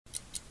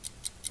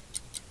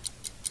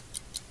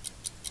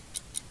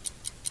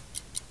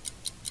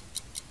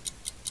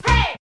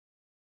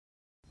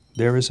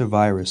There is a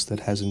virus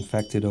that has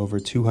infected over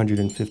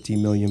 250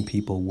 million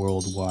people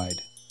worldwide.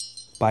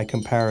 By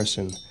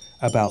comparison,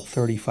 about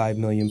 35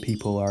 million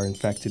people are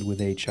infected with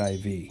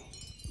HIV.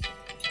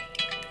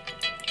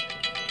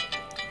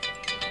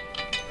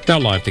 Now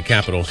live to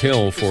Capitol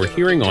Hill for a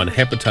hearing on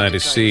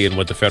hepatitis C and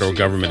what the federal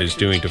government is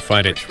doing to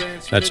fight it.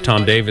 That's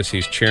Tom Davis.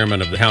 He's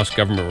chairman of the House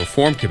Government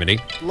Reform Committee,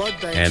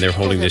 and they're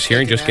holding this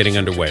hearing just getting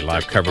underway.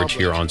 Live coverage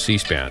here on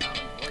C-SPAN.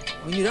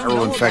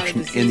 Viral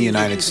infection in the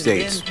United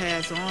States,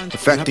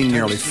 affecting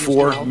nearly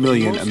 4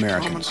 million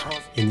Americans.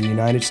 In the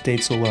United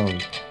States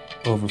alone,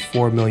 over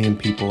 4 million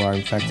people are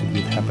infected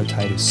with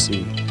hepatitis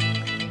C.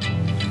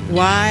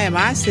 Why am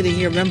I sitting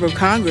here, a member of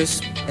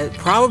Congress,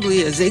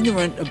 probably as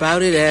ignorant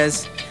about it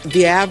as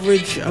the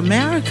average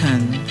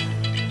American?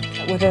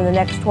 Within the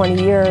next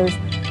 20 years,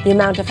 the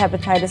amount of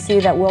hepatitis C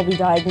that we'll be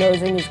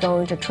diagnosing is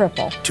going to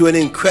triple. To an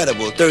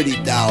incredible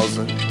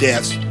 30,000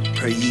 deaths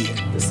per year.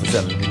 This is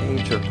a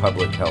major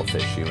public health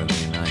issue in the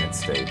United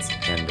States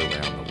and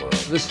around the world.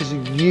 This is a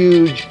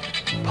huge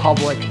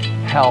public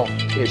health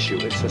issue.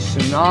 It's a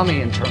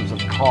tsunami in terms of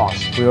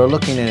cost. We are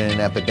looking at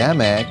an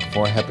epidemic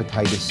for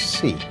hepatitis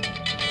C.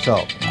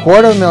 So,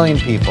 250,000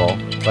 people,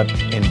 but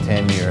in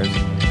 10 years,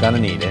 gonna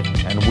need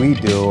it, and we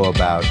do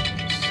about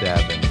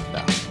 7,000.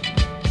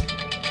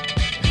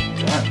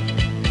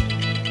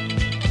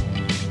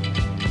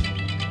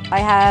 I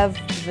have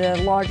the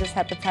largest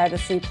hepatitis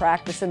C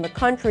practice in the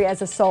country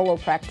as a solo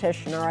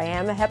practitioner. I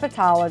am a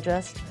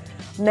hepatologist.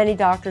 Many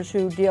doctors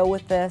who deal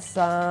with this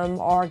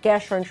are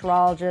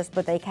gastroenterologists,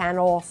 but they can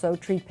also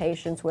treat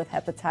patients with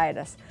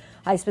hepatitis.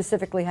 I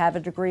specifically have a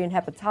degree in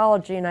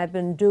hepatology, and I've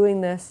been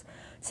doing this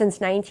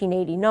since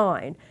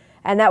 1989.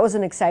 And that was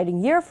an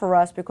exciting year for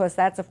us because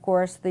that's, of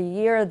course, the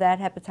year that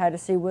hepatitis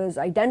C was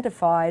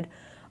identified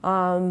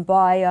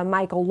by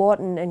Michael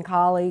Lawton and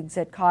colleagues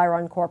at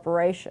Chiron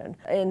Corporation.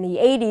 In the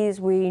 80s,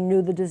 we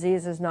knew the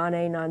disease as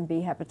non-A,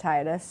 non-B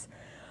hepatitis.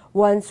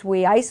 Once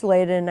we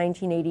isolated in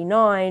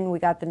 1989, we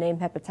got the name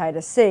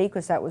hepatitis C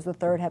because that was the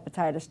third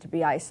hepatitis to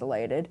be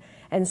isolated.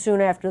 And soon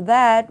after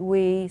that,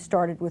 we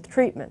started with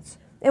treatments.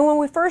 And when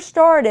we first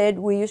started,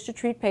 we used to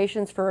treat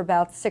patients for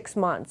about 6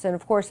 months. And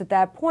of course, at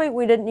that point,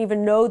 we didn't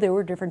even know there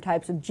were different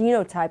types of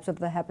genotypes of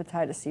the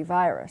hepatitis C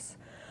virus.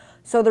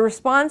 So the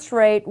response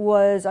rate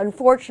was,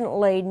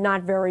 unfortunately,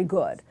 not very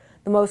good.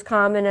 The most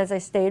common, as I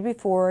stated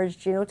before, is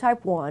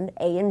genotype 1,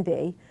 A and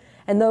B,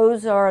 and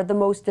those are the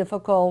most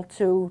difficult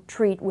to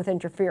treat with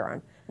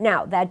interferon.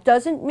 Now, that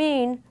doesn't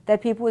mean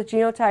that people with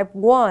genotype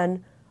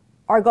 1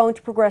 are going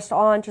to progress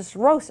on to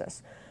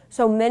cirrhosis.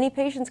 So many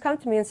patients come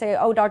to me and say,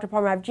 oh, Dr.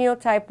 Palmer, I have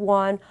genotype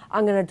 1,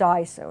 I'm going to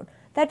die soon.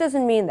 That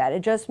doesn't mean that.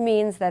 It just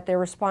means that their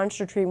response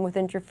to treatment with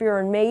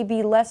interferon may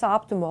be less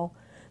optimal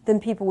than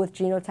people with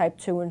genotype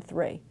 2 and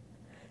 3.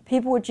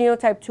 People with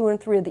genotype 2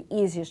 and 3 are the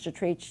easiest to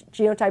treat.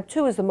 Genotype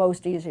 2 is the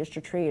most easiest to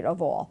treat of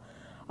all.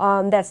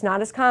 That's not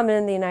as common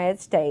in the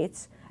United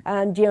States,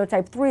 and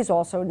genotype 3 is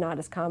also not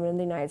as common in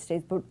the United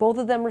States, but both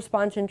of them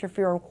respond to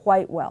interferon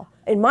quite well.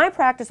 In my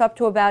practice, up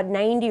to about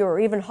 90 or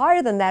even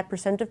higher than that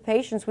 % of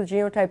patients with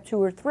genotype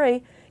 2 or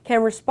 3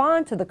 can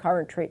respond to the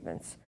current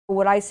treatments.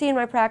 What I see in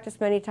my practice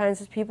many times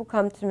is people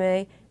come to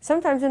me,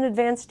 sometimes in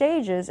advanced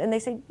stages, and they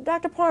say,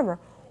 Dr. Palmer,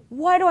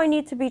 why do I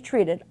need to be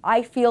treated?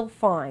 I feel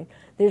fine.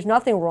 There's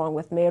nothing wrong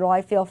with me at all.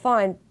 I feel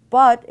fine.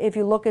 But if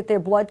you look at their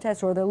blood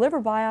test or their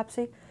liver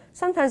biopsy,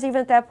 sometimes even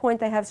at that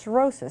point they have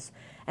cirrhosis,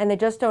 and they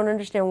just don't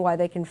understand why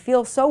they can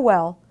feel so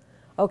well,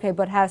 okay,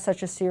 but have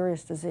such a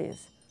serious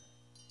disease.